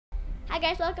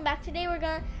guys, welcome back. Today we're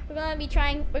going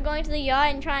to the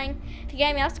yacht and trying to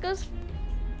get Meowsticles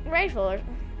rifle.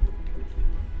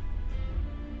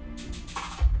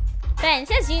 Ben, it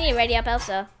says you need ready up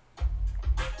Elsa.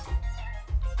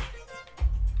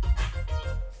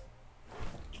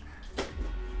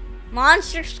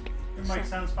 Monsters. Your mic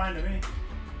sounds fine to me.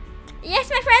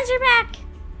 Yes, my friends are back.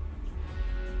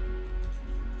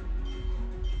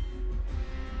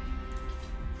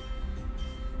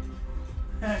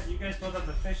 You guys built up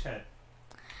the fish head.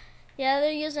 Yeah,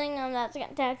 they're using that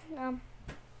it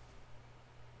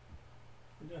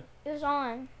was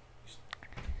on.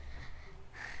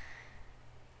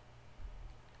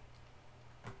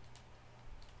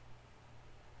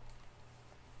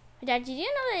 Dad, did you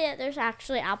know that there's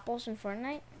actually apples in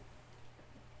Fortnite?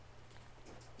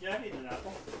 Yeah, I need an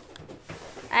apple.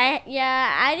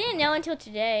 I didn't know until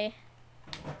today.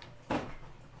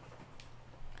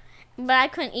 But I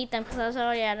couldn't eat them because I was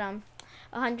already at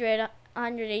 100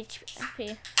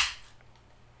 HP.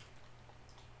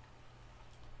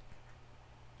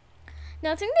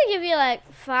 No, I think they give you like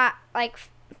five.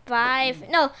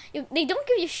 No, they don't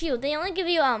give you shield. They only give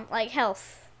you like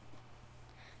health.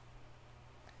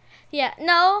 Yeah,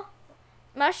 no.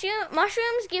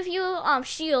 Mushrooms give you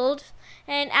shield,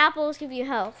 and apples give you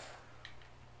health.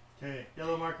 Okay,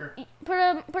 yellow marker. Put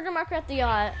a marker at the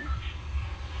yacht.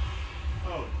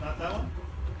 Oh, not that one?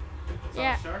 Is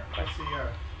Yeah. that shark? I see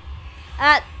R.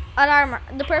 At our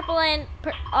the purple and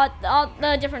all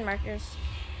the different markers.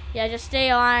 Yeah, just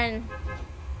stay on.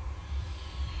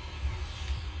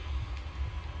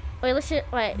 Wait,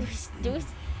 do we?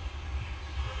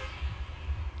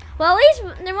 Well, at least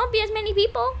there won't be as many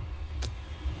people.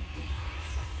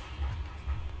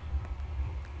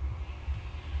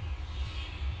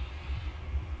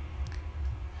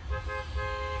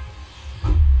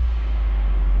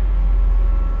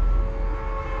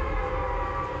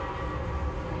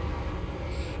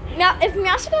 Now, if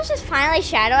Meowsticles is finally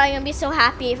Shadow, I'm gonna be so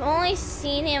happy. I've only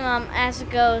seen him as a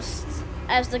ghost,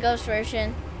 as the ghost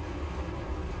version.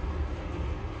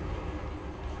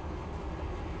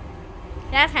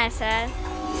 That's kind of sad.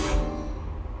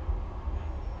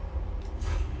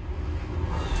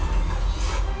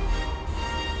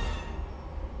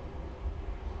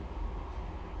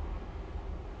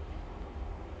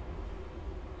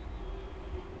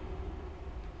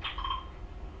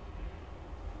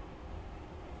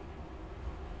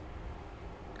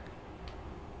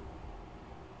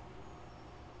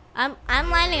 I'm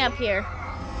lining up here.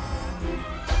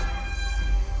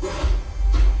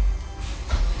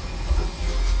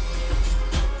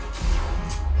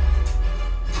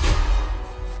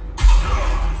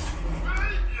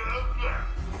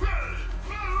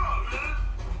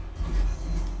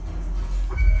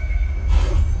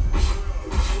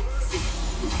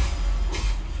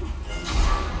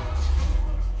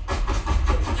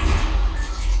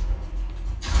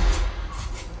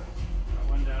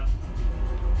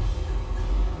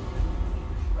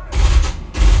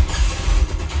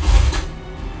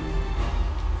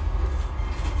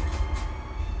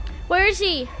 Where is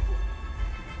he?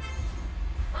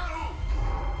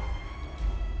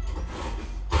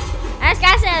 This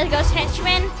guy says ghost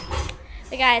henchman.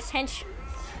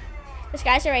 This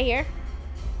guy's right here.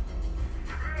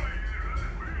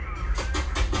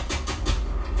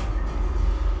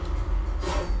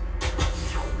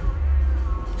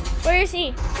 Where is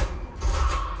he?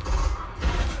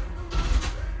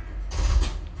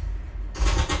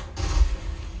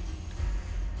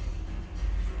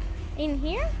 In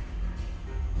here?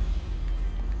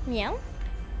 Meow.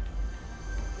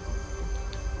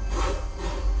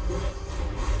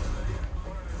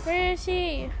 Where is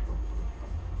he?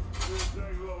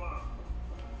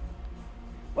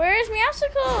 Where is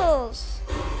Meowsticles?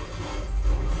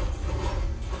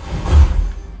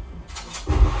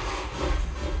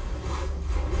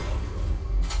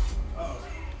 Uh-oh.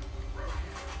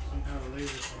 Some kind of laser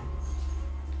thing.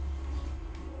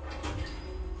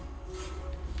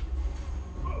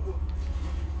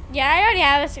 Yeah, I already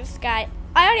have this guy.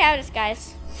 I already have this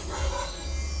guys.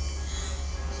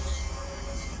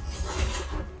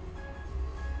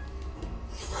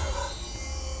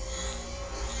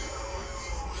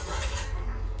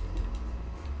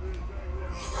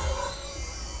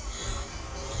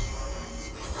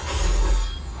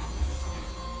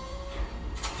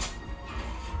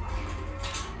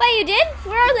 Wait, you did?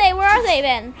 Where are they? Where are they,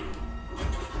 Ben?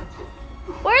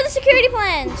 Where are the security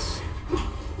plans?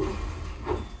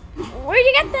 Where'd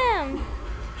you get them?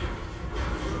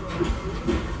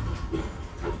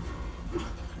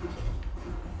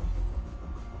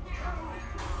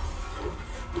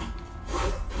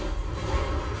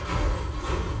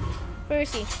 Where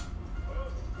is he?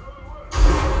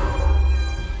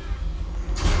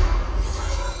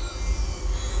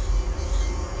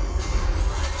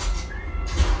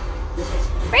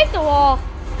 Break the wall.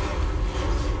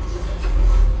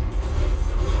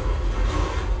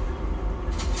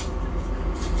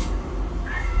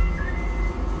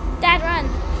 Dad, run.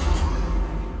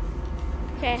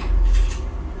 Okay.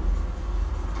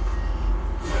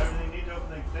 Everything need to open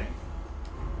the thing?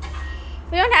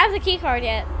 We don't have the key card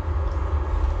yet.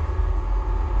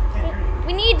 Can't hear you.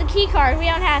 We need the key card. We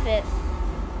don't have it.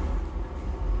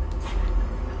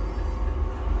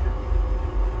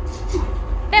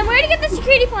 Ben, where did you get the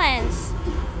security plans?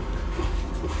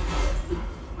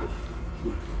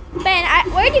 Ben,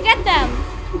 where did you get them?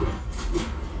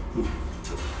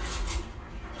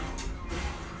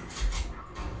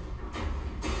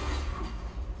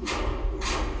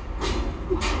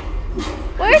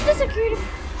 Where's the security?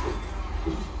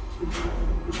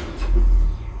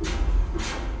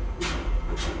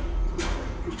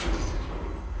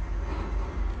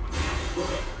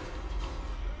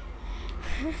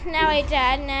 Now wait,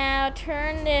 Dad, now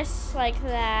turn this like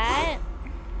that.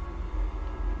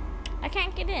 I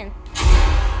can't get in.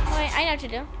 Oh, wait, I know what to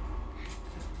do.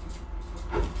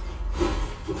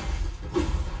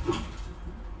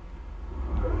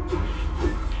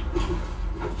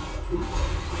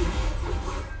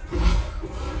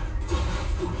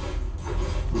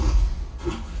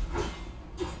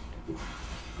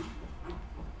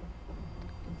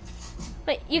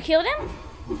 Wait, you killed him?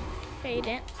 Okay, you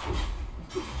didn't.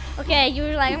 Okay, you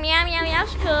were like, meow, meow, meow,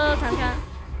 it's cool.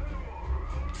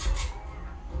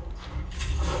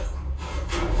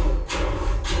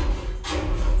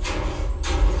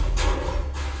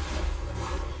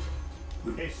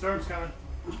 Okay, storm's coming.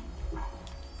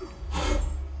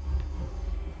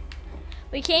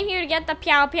 We came here to get the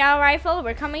Piao Piao rifle.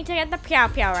 We're coming to get the Piao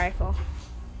Piao rifle.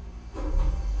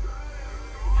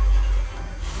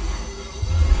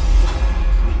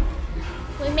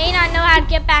 We may not know how to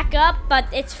get back up, but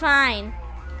it's fine.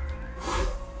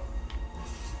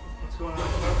 What's going on? You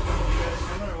guys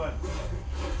coming or what?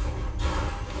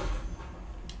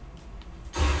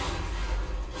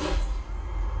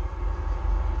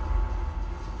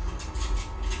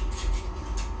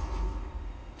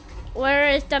 Where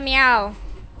is the meow?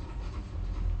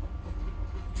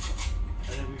 I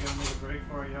think we're gonna make a break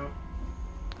for it, yo.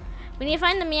 We need to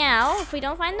find the meow. If we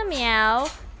don't find the meow,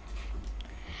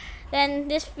 then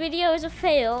this video is a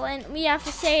fail, and we have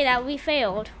to say that we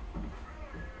failed.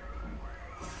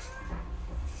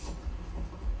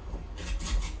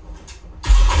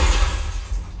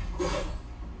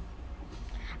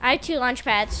 I have 2 lunch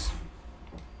pads.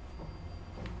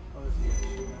 Oh, this is the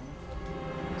issue, man.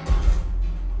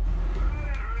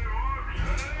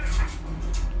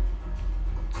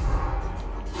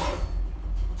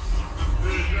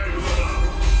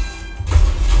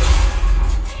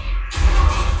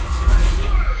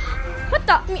 What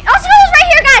the? Mouse is right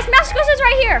here, guys! Mouse is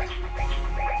right here!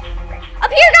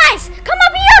 Up here, guys! Come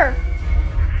up here!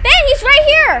 Ben, he's right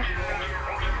here!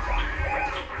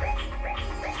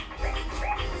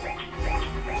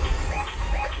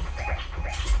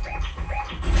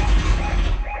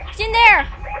 He's in there!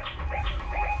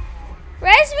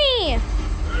 Res me!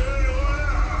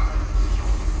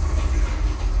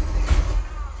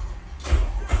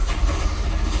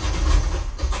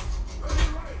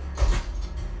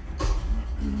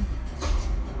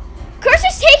 Curse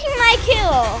is taking my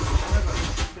kill!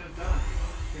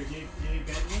 Here, do you need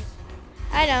bandages?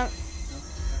 I don't. No?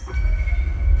 Okay.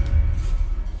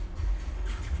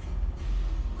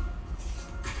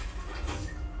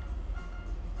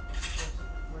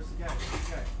 Where's the guy? Where's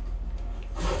the guy?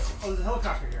 Oh, there's a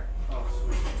helicopter here. Oh,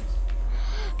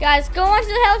 sweet. Guys, go onto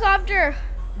the helicopter.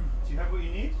 Do you have what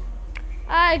you need?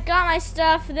 I got my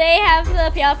stuff. They have the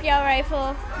Piao Piao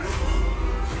rifle.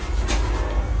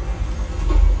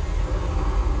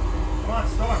 Come on,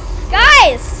 Storm.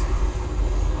 Guys!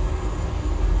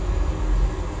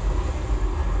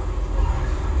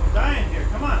 We're dying here.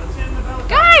 Come on, let's get in the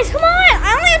helicopter. Guys, come on!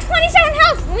 I only have 27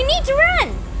 health. We need to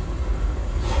run.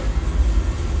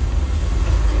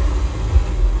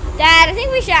 Dad, I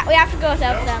think we have to go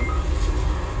without them.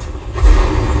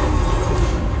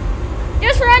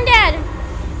 Just run, Dad.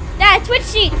 Dad, switch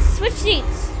seats. Switch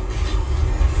seats.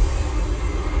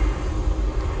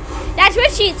 Dad,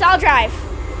 switch seats. I'll drive.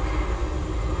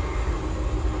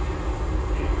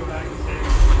 Can you go back and save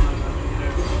us? Come on, let me get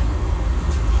out.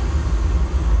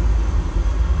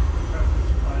 Press the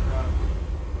supply drop.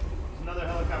 There's another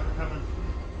helicopter coming.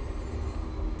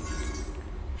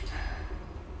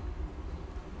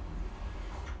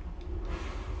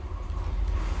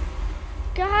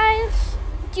 Guys.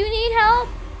 Do you need help?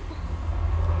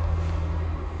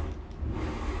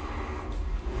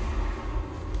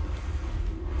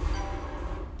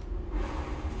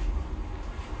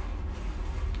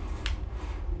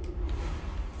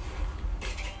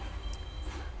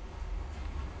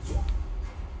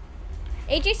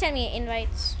 AJ sent me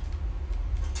invites.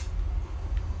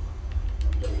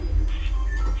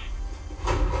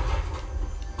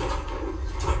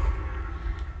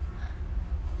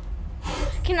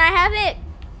 Can I have it?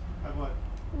 Have what?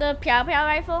 The Pow Pow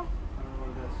rifle? I don't know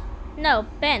what it is. No,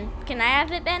 Ben. Can I have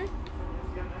it, Ben? You have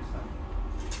to get it next time.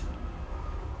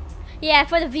 Yeah,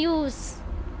 for the views.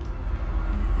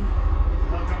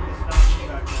 Helicopter's not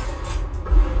back there.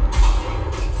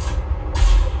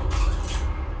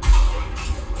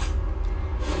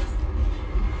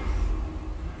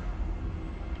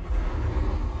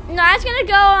 No, I was gonna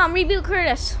go reboot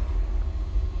Curtis.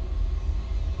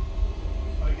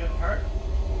 Oh, you got the card?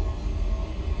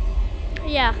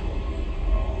 Yeah.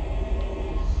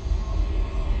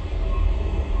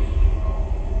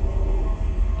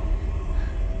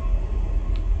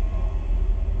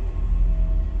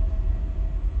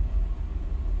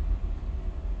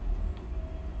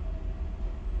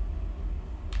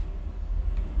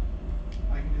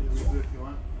 I can do the reboot if you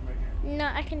want. I'm right here. No,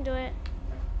 I can do it.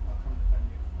 Okay, I'll come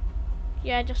defend you.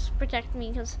 Yeah, just protect me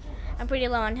because I'm pretty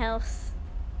low on health.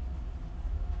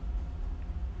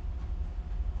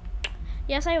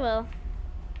 Yes, I will.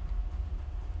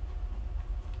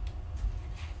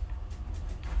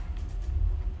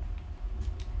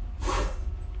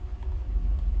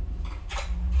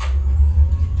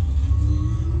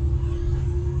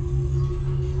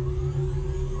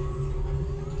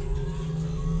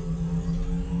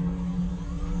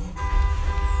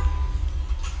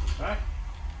 Back?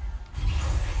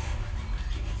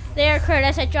 There,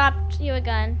 Curtis, I dropped you a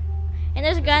gun. And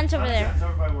there's guns over there. That's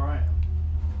over by where I am.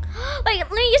 Wait,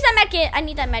 let me use that med kit. I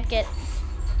need that med kit.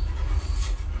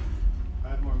 I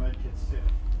have more med kits too.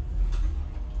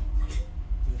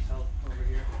 There's health over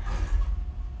here.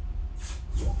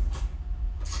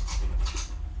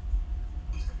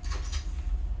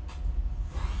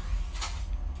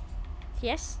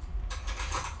 Yes.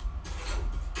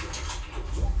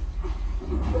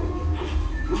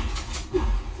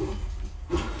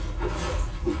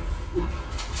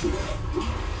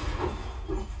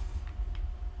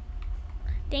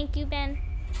 Thank you, Ben.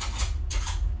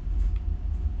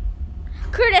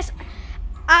 Curtis,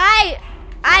 I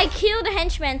killed a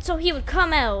henchman so he would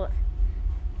come out.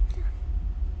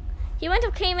 He wouldn't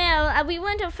have came out. We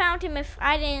wouldn't have found him if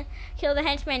I didn't kill the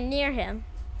henchman near him.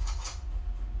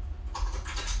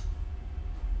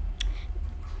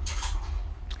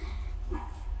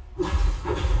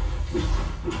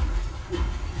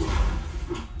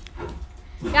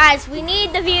 Guys, we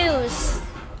need the views.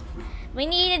 We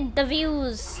needed the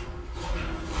views.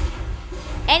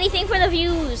 Anything for the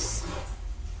views.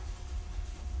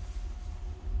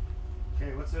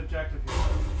 Okay, what's the objective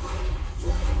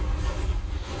here?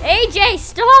 AJ,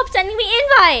 stop sending me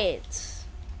invites.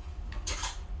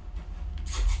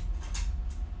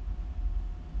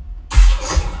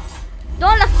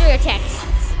 Don't look through your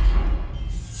texts.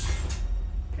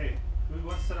 Okay, who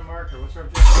wants to set a marker? What's our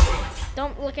objective?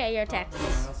 Don't look at your Oh, texts.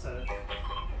 never mind, I'll set it.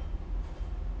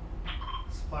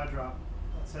 Supply drop.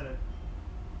 Let's hit it.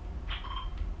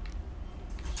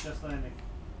 It's just landing.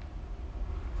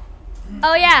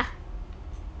 Oh yeah.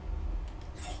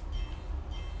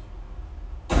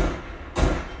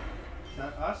 Is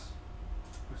that us?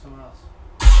 Or someone else?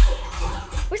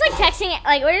 We're just like texting,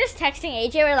 like we're just texting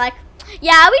AJ. We're like,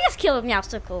 yeah, we just killed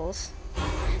Meowsicles.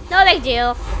 No big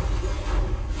deal.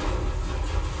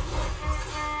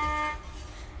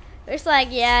 We're just like,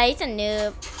 yeah, he's a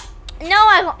noob. No,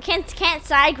 I can't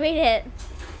side grade it.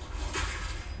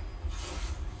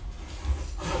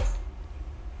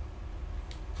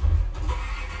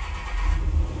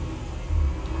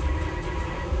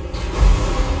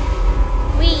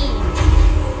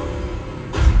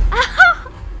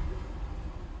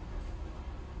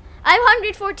 I have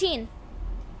 114.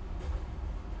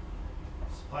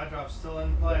 Supply drop's still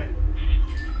in play.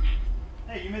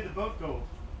 Hey, you made the boat gold.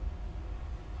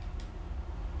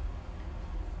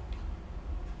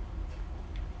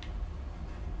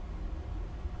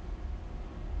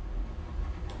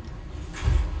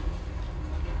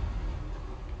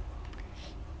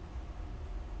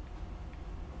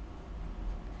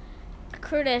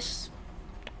 Curtis,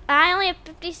 I only have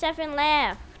 57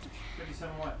 left.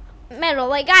 57 what? Metal.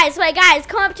 Wait, guys,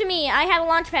 come up to me. I have a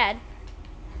launch pad.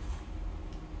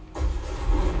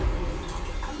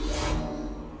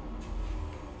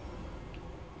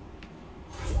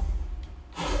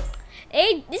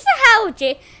 Hey, this This is how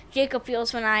Jacob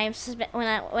feels when I send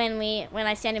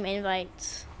him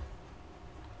invites.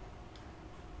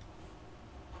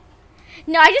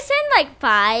 No, I just send like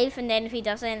 5, and then if he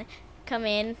doesn't come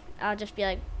in, I'll just be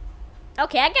like,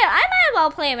 okay, I might as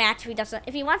well play a match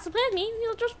if he wants to play with me,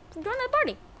 he'll just join the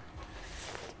party.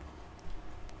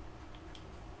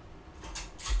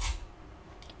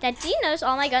 That D knows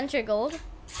all my guns are gold.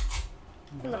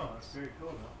 No, that's very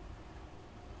cool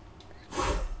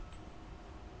though.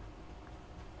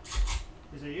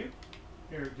 Is it you?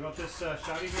 Here, do you want this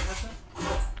shotty here, Hessa?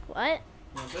 What?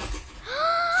 You want this?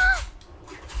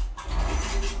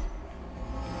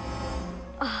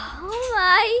 Oh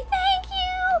my, thank you!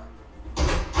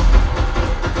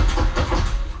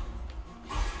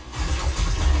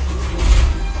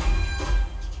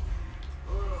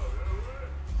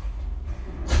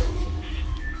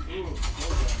 Ooh,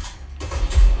 hold on.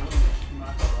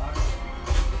 Knock a rock.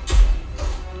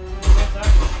 What's that?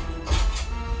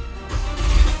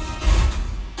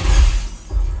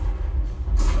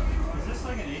 Is this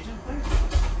like an agent thing?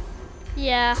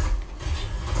 Yeah.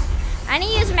 I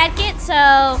need to use medkit, so.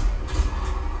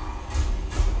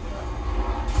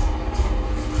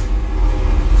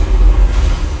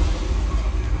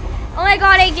 Oh my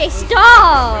god, AJ,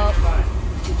 stop!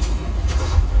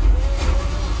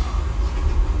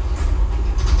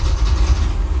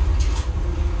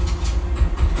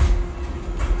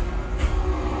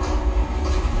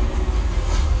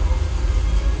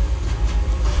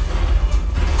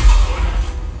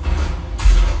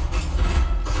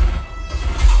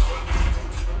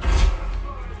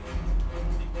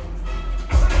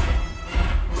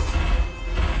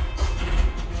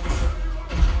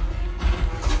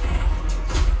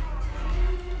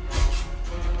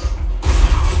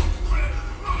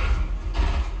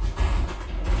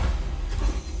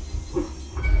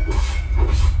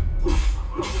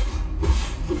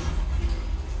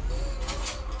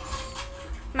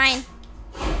 Mine.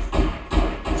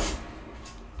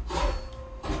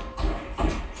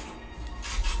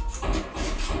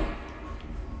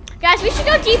 Guys, we should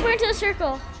go deeper into the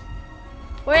circle.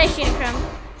 Where are they shooting from?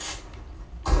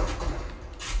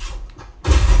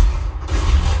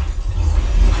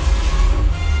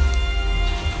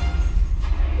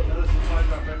 Another supply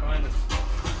drop right behind us.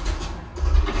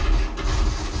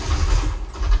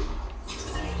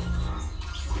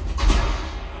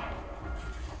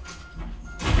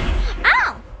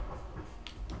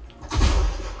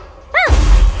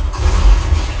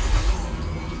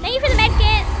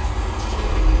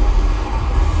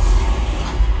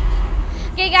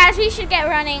 Guys, we should get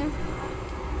running.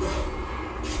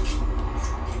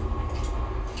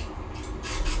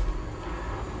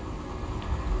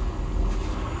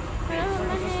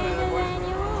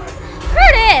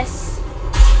 Curtis!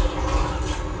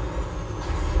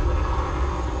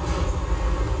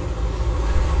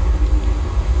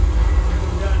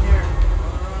 Down here,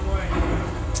 going the wrong way.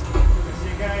 I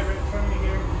see a guy right in front of me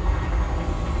here.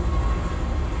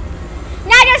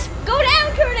 Now just go down,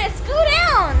 Curtis! Go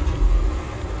down!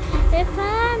 If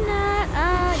I'm not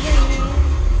all you need,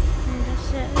 then just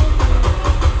sit with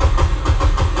me.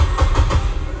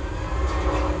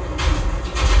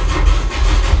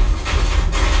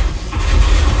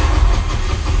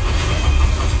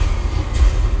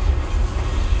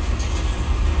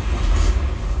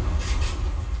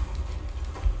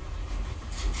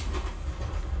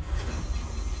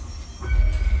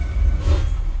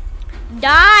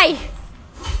 Die!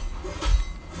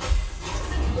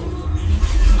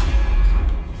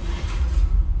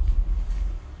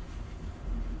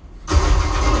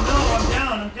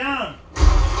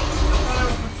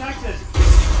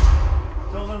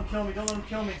 Kill me, don't let him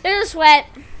kill me. There's a sweat.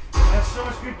 I have so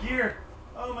much good gear.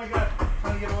 Oh my god. I'm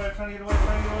trying to get away, I'm trying to get away, I'm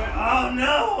trying to get away. Oh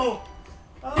no!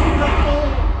 Oh no!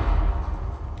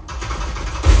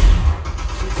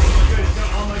 He's good, he's got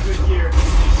all my good gear.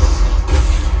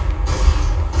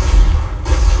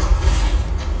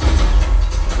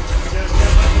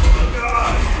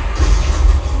 God!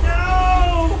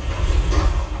 No!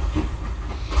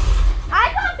 I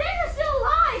thought Ben was still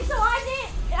alive, so I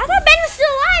didn't. I thought Ben was still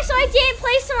alive, so I didn't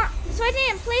place some. So I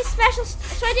didn't place special.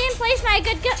 So I didn't place my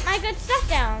good stuff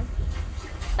down.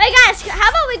 But guys, how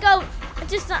about we go?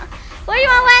 Just where do you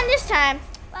want to land this time?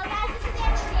 Well, guys, this is the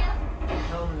end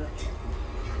of the video.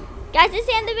 Guys, this is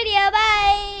the end of the video.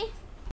 Bye.